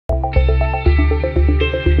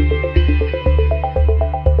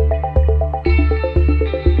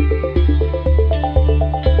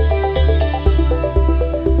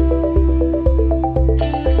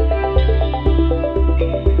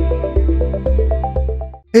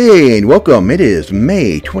Hey, and welcome. It is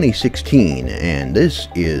May 2016, and this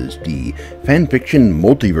is the FanFiction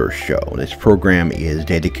Multiverse Show. This program is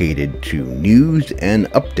dedicated to news and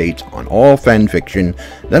updates on all fanfiction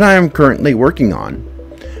that I am currently working on.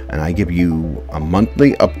 And I give you a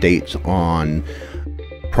monthly updates on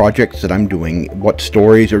projects that I'm doing, what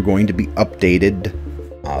stories are going to be updated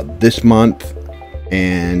this month,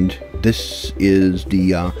 and this is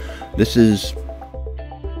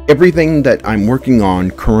everything that I'm working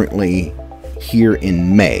on currently here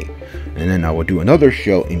in May. And then I will do another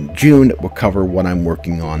show in June that will cover what I'm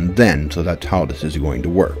working on then. So that's how this is going to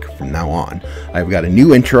work from now on. I've got a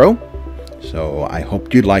new intro, so I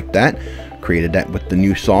hope you'd like that. Created that with the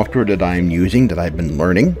new software that I'm using, that I've been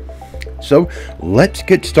learning. So let's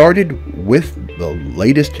get started with the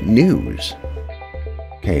latest news.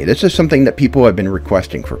 Okay, this is something that people have been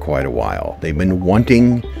requesting for quite a while. They've been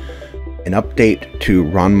wanting an update to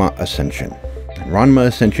Ranma Ascension. And Ranma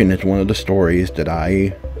Ascension is one of the stories that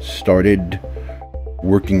I started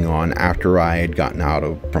working on after I had gotten out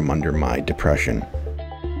from under my depression.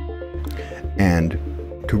 And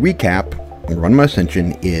to recap, Ranma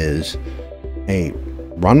Ascension is a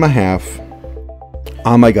Ranma half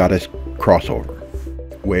Oh My Goddess crossover,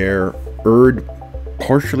 where Erd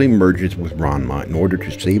partially merges with Ranma in order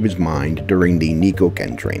to save his mind during the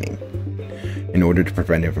Nikoken training, in order to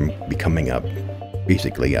prevent him from becoming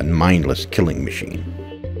basically a mindless killing machine.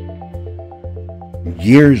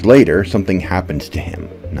 Years later, something happens to him.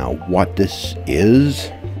 Now, what this is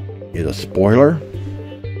a spoiler.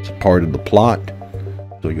 It's a part of the plot,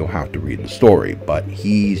 so you'll have to read the story. But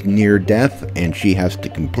he's near death, and she has to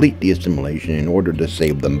complete the assimilation in order to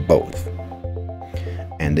save them both.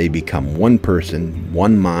 And they become one person,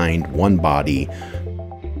 one mind, one body,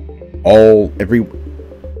 all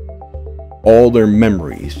their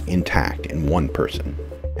memories intact in one person,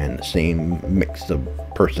 and the same mix of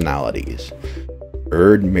personalities.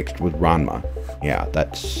 Erd mixed with Ranma. Yeah,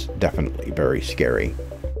 that's definitely very scary.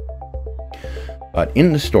 But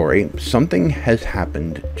in the story, something has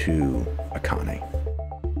happened to Akane.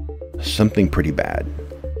 Something pretty bad.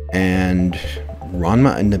 And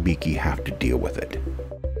Ranma and Nabiki have to deal with it.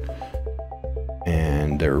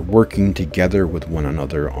 And they're working together with one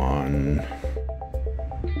another on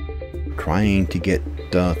trying to get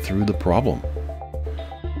through the problem,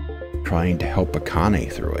 trying to help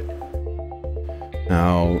Akane through it.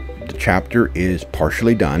 Now, the chapter is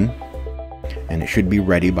partially done, and it should be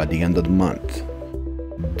ready by the end of the month.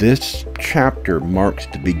 This chapter marks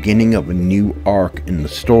the beginning of a new arc in the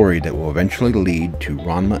story that will eventually lead to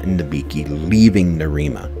Ranma and Nabiki leaving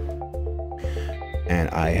Nerima. And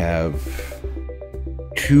I have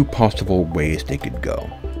two possible ways they could go.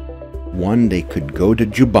 One, they could go to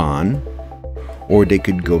Juban, or they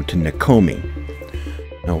could go to Nakomi.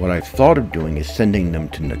 Now, what I've thought of doing is sending them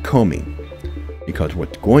to Nakomi, because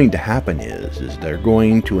what's going to happen is they're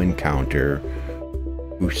going to encounter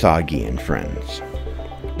Usagi and friends.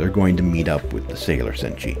 They're going to meet up with the Sailor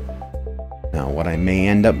Senshi. Now, what I may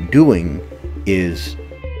end up doing is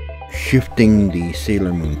shifting the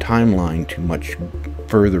Sailor Moon timeline to much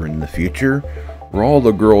further in the future, where all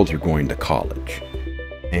the girls are going to college.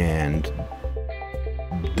 And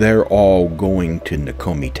they're all going to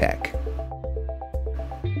Nakomi Tech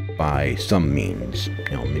by some means.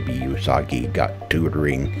 You know, maybe Usagi got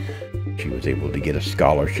tutoring. She was able to get a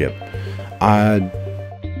scholarship.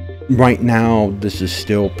 Right now, this is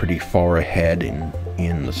still pretty far ahead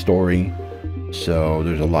in the story, so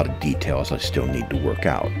there's a lot of details I still need to work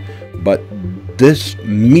out. But this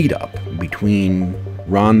meetup between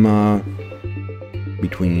Ranma,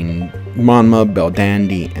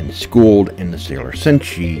 Belldandy, and Skuld and the Sailor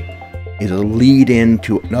Senshi is a lead-in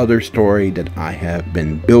to another story that I have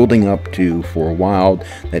been building up to for a while,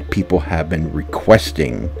 that people have been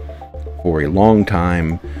requesting for a long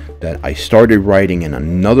time, that I started writing in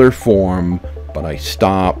another form, but I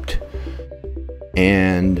stopped.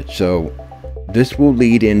 And so this will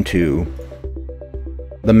lead into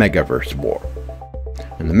the Megaverse War.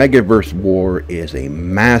 And the Megaverse War is a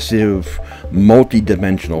massive,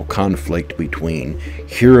 multi-dimensional conflict between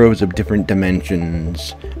heroes of different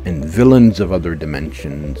dimensions and villains of other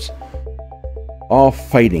dimensions, all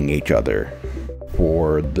fighting each other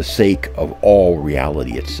for the sake of all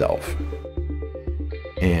reality itself.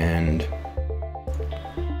 And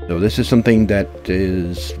so this is something that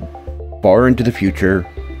is far into the future,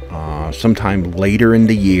 sometime later in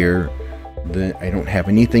the year. I don't have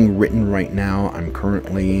anything written right now. I'm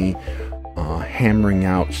currently hammering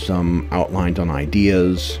out some outlines on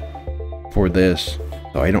ideas for this,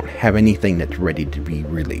 so I don't have anything that's ready to be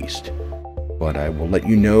released. But I will let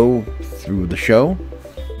you know through the show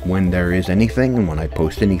when there is anything and when I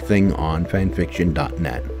post anything on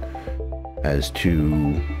fanfiction.net as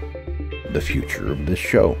to the future of this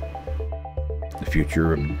show. The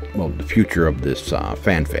future of this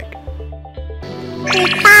fanfic.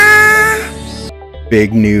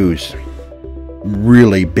 Big news.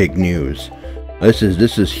 Really big news. This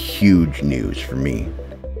is huge news for me.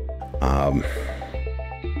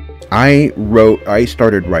 I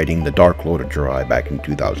started writing The Dark Lord of Jirai back in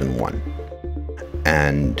 2001.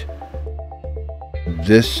 And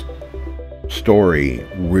this story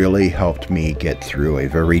really helped me get through a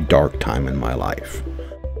very dark time in my life.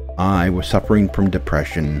 I was suffering from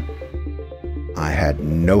depression. I had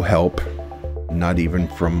no help, not even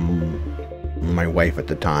from my wife at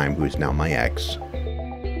the time, who is now my ex,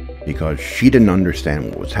 because she didn't understand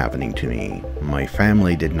what was happening to me. My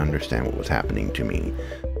family didn't understand what was happening to me,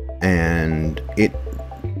 and it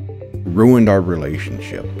ruined our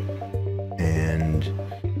relationship. And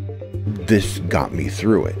this got me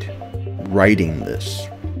through it. Writing this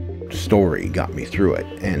story got me through it,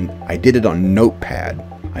 and I did it on Notepad.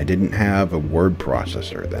 I didn't have a word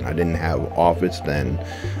processor then. I didn't have Office then,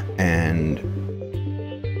 and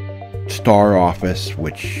Star Office,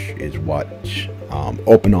 which is what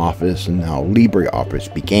Open Office and now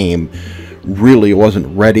LibreOffice became, really wasn't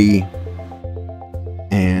ready,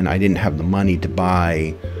 and I didn't have the money to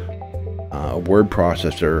buy a word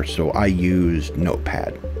processor, so I used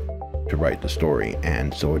Notepad to write the story.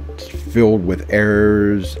 And so it's filled with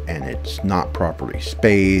errors, and it's not properly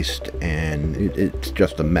spaced, and it's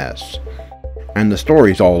just a mess, and the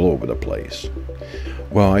story's all over the place.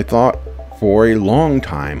 Well, I thought for a long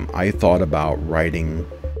time, I thought about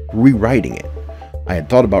rewriting it. I had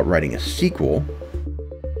thought about writing a sequel,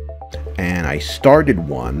 and I started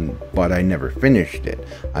one, but I never finished it.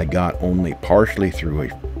 I got only partially through a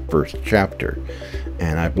first chapter,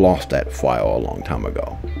 and I've lost that file a long time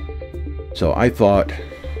ago. So I thought,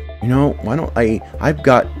 you know, why don't I've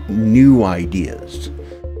got new ideas.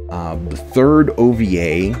 The third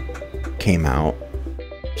OVA came out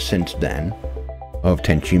since then of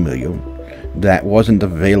Tenchi Muyo. That wasn't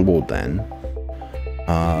available then.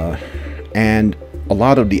 And a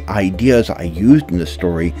lot of the ideas I used in the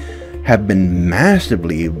story have been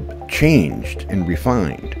massively changed and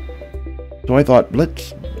refined. So I thought,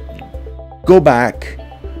 let's go back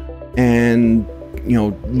and, you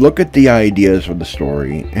know, look at the ideas of the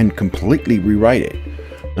story and completely rewrite it.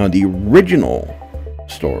 Now, the original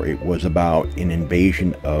story was about an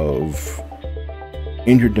invasion of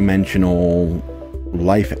interdimensional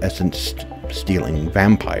life essence stealing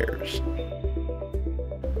vampires,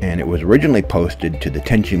 and it was originally posted to the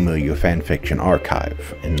Tenchi Muyo fanfiction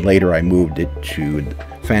archive, and later I moved it to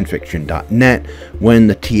fanfiction.net when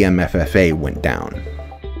the TMFFA went down.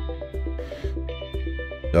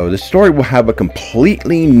 So the story will have a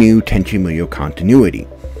completely new Tenchi Muyo continuity,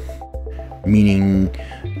 meaning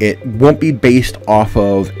it won't be based off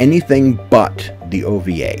of anything but the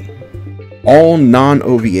OVA. All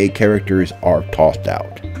non-OVA characters are tossed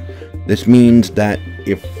out. This means that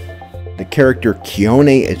if the character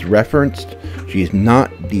Kione is referenced, she is not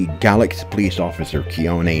the Galaxy Police Officer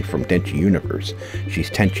Kione from Tenchi Universe. She is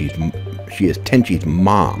Tenchi's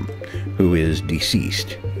mom, who is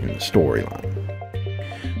deceased in the storyline.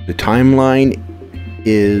 The timeline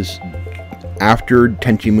is after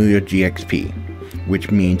Tenchi Muyo GXP, which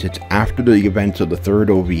means it's after the events of the third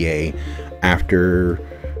OVA, after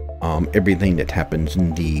everything that happens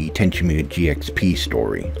in the Tenchi Muyo GXP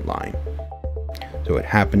storyline. So it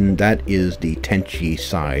happened, that is the Tenchi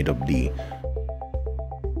side of the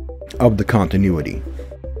continuity.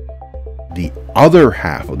 The other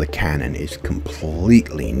half of the canon is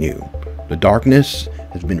completely new. The darkness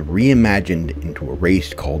has been reimagined into a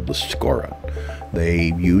race called the Skora.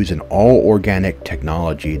 They use an all-organic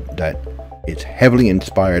technology that is heavily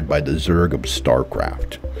inspired by the Zerg of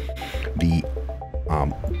StarCraft. The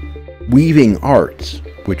weaving arts,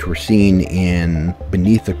 which were seen in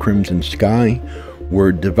Beneath the Crimson Sky,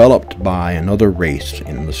 were developed by another race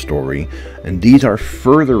in the story, and these are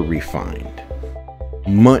further refined.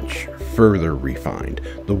 Much further refined.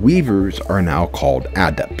 The weavers are now called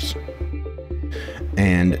adepts,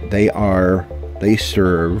 and they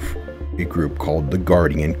serve a group called the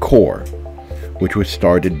Guardian Corps, which was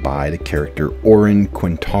started by the character Orin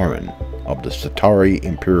Quintaran of the Satari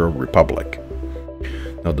Imperial Republic.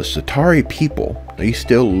 Now, the Satari people, they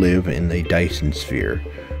still live in a Dyson sphere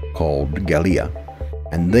called Galia,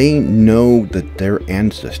 and they know that their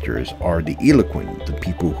ancestors are the Eloquent, the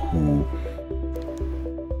people who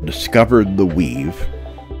discovered the weave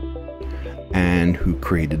and who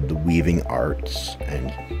created the weaving arts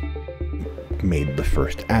and made the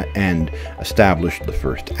first and established the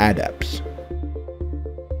first adepts.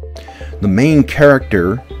 The main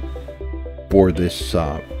character for this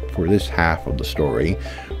half of the story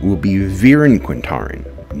will be Viren Quintaren,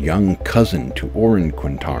 young cousin to Orin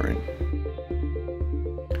Quintaren.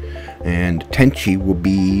 And Tenchi will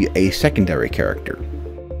be a secondary character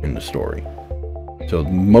in the story. So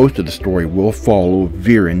most of the story will follow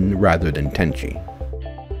Viren rather than Tenchi.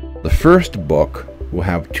 The first book will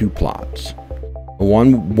have two plots.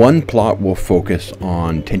 One plot will focus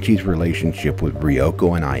on Tenchi's relationship with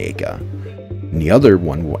Ryoko and Ayeka, and the other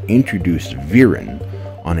one will introduce Viren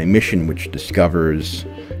on a mission which discovers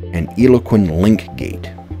an Eloquin link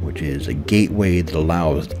gate, which is a gateway that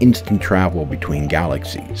allows instant travel between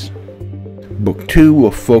galaxies. Book 2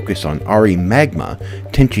 will focus on Ari Magma,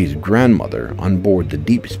 Tenchi's grandmother, on board the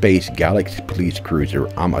Deep Space Galaxy Police Cruiser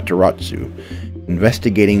Amaterasu,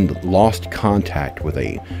 investigating the lost contact with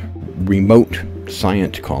a remote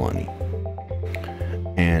science colony.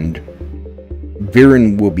 And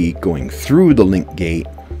Viren will be going through the link gate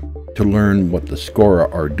to learn what the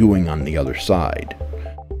Skora are doing on the other side.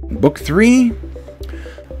 Book 3,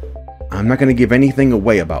 I'm not going to give anything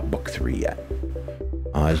away about Book 3 yet.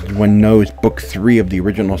 As one knows, Book 3 of the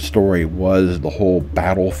original story was the whole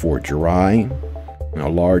battle for Jirai, a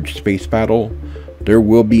large space battle. There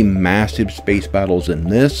will be massive space battles in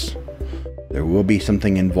this. There will be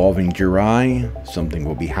something involving Jirai. Something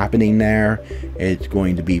will be happening there. It's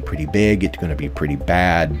going to be pretty big. It's going to be pretty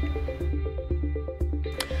bad.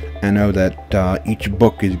 I know that each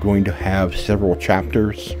book is going to have several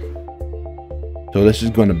chapters. So this is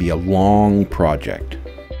going to be a long project.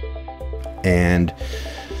 And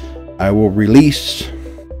I will release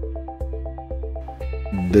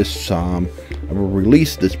this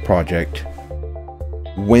project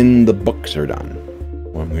when the books are done.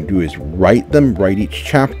 What I'm going to do is write each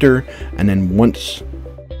chapter, and then once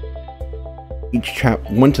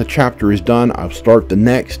a chapter is done, I'll start the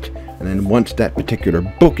next, and then once that particular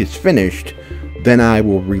book is finished, then I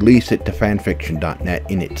will release it to fanfiction.net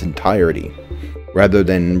in its entirety. Rather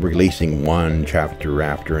than releasing one chapter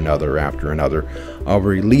after another, I'll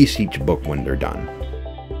release each book when they're done.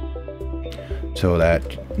 So that,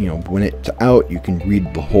 you know, when it's out, you can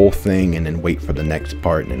read the whole thing and then wait for the next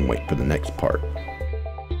part and then wait for the next part.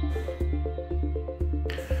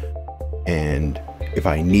 And if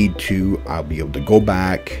I need to, I'll be able to go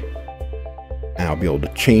back and I'll be able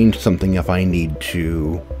to change something if I need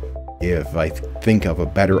to. If I think of a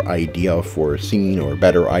better idea for a scene or a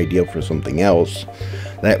better idea for something else,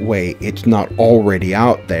 that way it's not already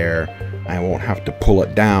out there. I won't have to pull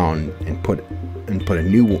it down and put a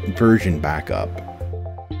new version back up.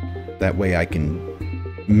 That way I can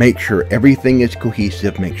make sure everything is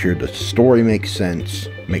cohesive, make sure the story makes sense,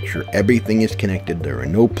 make sure everything is connected, there are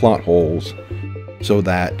no plot holes, so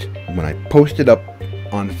that when I post it up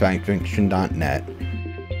on fanfiction.net,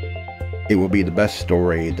 it will be the best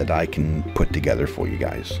story that I can put together for you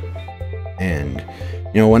guys. And,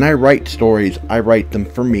 you know, when I write stories, I write them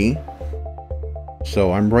for me.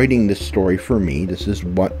 So I'm writing this story for me. This is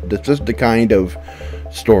the kind of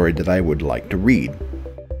story that I would like to read.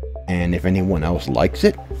 And if anyone else likes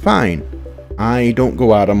it, fine. I don't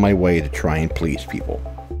go out of my way to try and please people,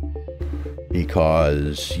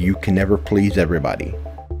 because you can never please everybody.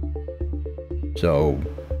 So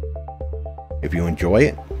if you enjoy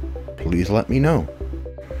it, please let me know.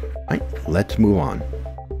 Alright, let's move on.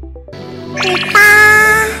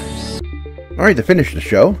 Alright, to finish the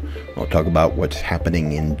show, I'll talk about what's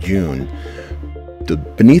happening in June.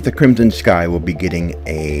 Beneath the Crimson Sky will be getting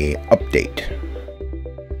a update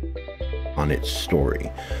on its story.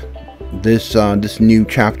 This new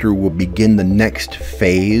chapter will begin the next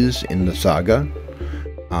phase in the saga.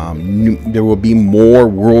 There will be more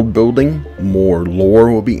world building, more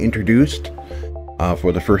lore will be introduced.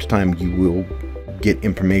 For the first time, you will get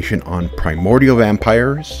information on primordial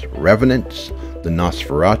vampires, revenants, the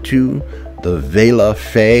Nosferatu, the Vela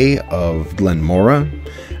Fae of Glenmora,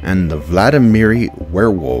 and the Vladimiri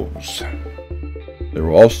werewolves. You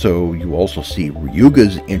will also see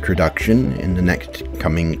Ryuga's introduction in the next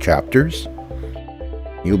coming chapters.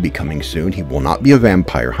 He'll be coming soon. He will not be a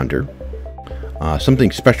vampire hunter.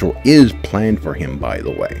 Something special is planned for him, by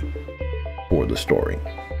the way, for the story.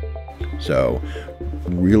 So,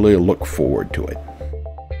 really look forward to it.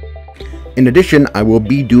 In addition, I will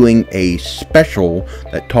be doing a special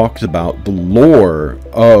that talks about the lore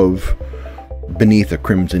of Beneath a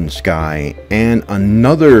Crimson Sky and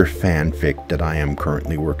another fanfic that I am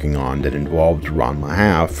currently working on that involves Ranma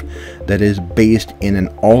Half, that is based in an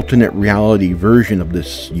alternate reality version of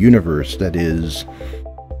this universe that has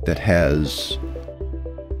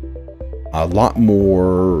a lot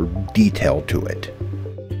more detail to it.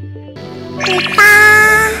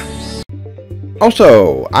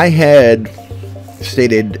 Also, I had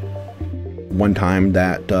stated one time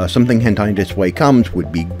that Something Hentai This Way Comes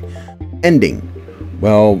would be ending.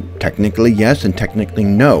 Well, technically yes, and technically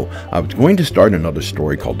no. I was going to start another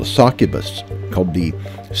story called the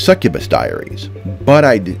Succubus Diaries, but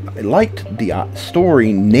I liked the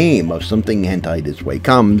story name of Something Hentai This Way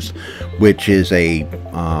Comes, which is a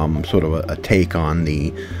sort of a take on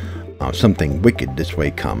the Something Wicked This Way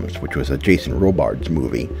Comes, which was a Jason Robards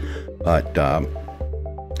movie. But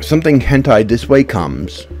Something Hentai This Way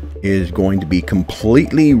Comes is going to be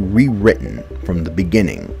completely rewritten from the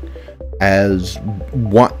beginning as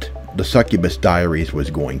what the Succubus Diaries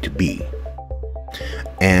was going to be.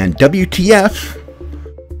 And WTF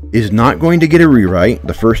is not going to get a rewrite.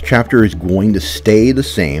 The first chapter is going to stay the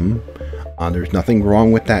same. There's nothing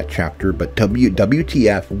wrong with that chapter, but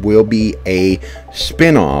WTF will be a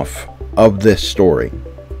spin-off of this story.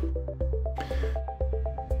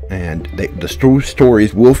 And the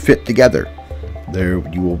stories will fit together.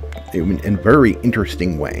 In a very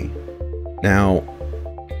interesting way. Now,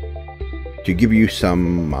 to give you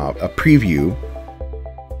some a preview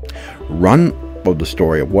of the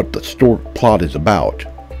story of what the plot is about,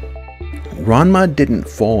 Ranma didn't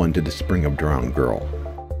fall into the spring of drowned girl.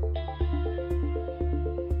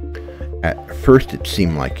 At first it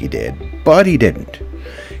seemed like he did, but he didn't.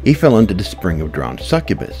 He fell into the spring of drowned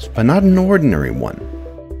succubus, but not an ordinary one.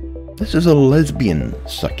 This is a lesbian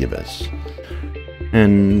succubus,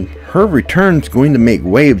 and her return's going to make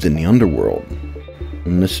waves in the underworld.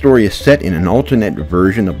 And the story is set in an alternate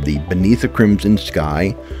version of the Beneath a Crimson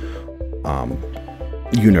Sky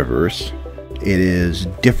universe. It is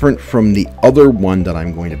different from the other one that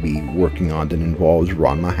I'm going to be working on that involves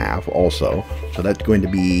Ranma Half also. So that's going to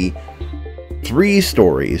be 3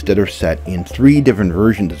 stories that are set in 3 different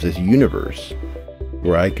versions of this universe,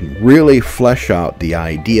 where I can really flesh out the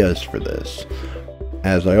ideas for this.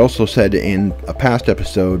 As I also said in a past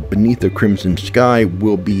episode, Beneath the Crimson Sky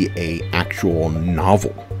will be an actual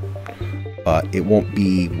novel. But it won't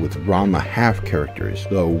be with Ranma Half characters,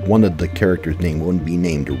 though one of the characters' name wouldn't be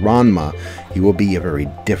named Ranma. He will be a very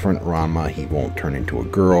different Ranma. He won't turn into a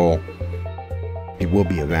girl. He will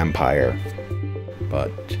be a vampire.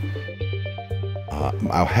 But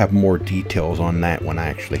I'll have more details on that when I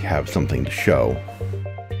actually have something to show.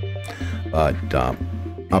 But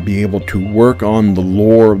I'll be able to work on the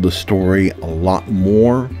lore of the story a lot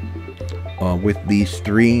more with these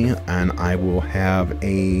 3, and I will have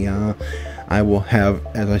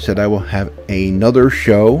as I said, I will have another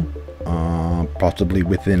show, possibly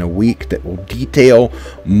within a week, that will detail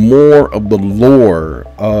more of the lore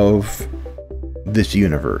of this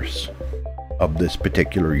universe, of this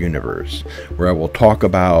particular universe, where I will talk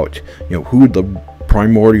about, who the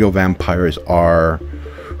primordial vampires are,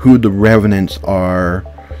 who the revenants are,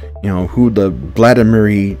 who the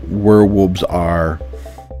Vladimir werewolves are,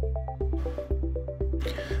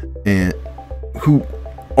 and who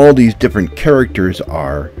all these different characters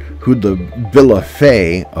are, who the Villa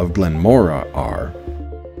Fae of Glenmora are,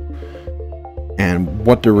 and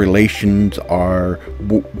what their relations are,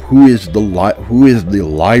 who is the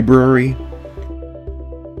library,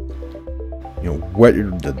 where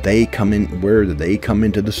did they come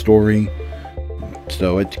into the story.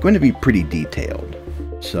 So it's going to be pretty detailed.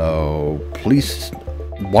 So please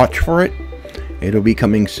watch for it. It'll be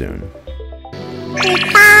coming soon.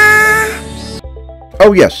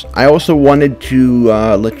 Oh yes, I also wanted to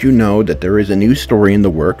let you know that there is a new story in the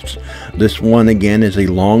works. This one again is a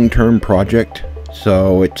long-term project,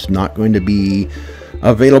 so it's not going to be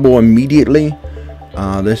available immediately.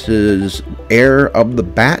 This is Heir of the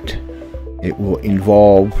Bat. It will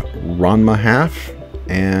involve Ranma Half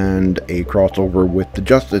and a crossover with the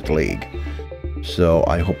Justice League. So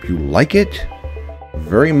I hope you like it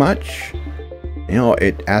very much.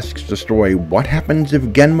 It asks the story, what happens if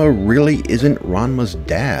Genma really isn't Ranma's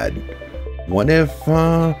dad? What if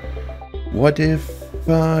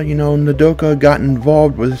Nodoka got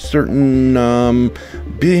involved with a certain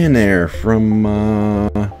billionaire from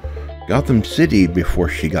Gotham City before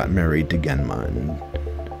she got married to Genma?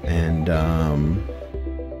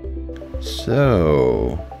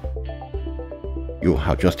 So you'll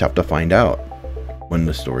just have to find out when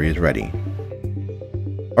the story is ready.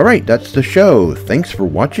 Alright, that's the show. Thanks for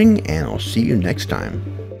watching, and I'll see you next time.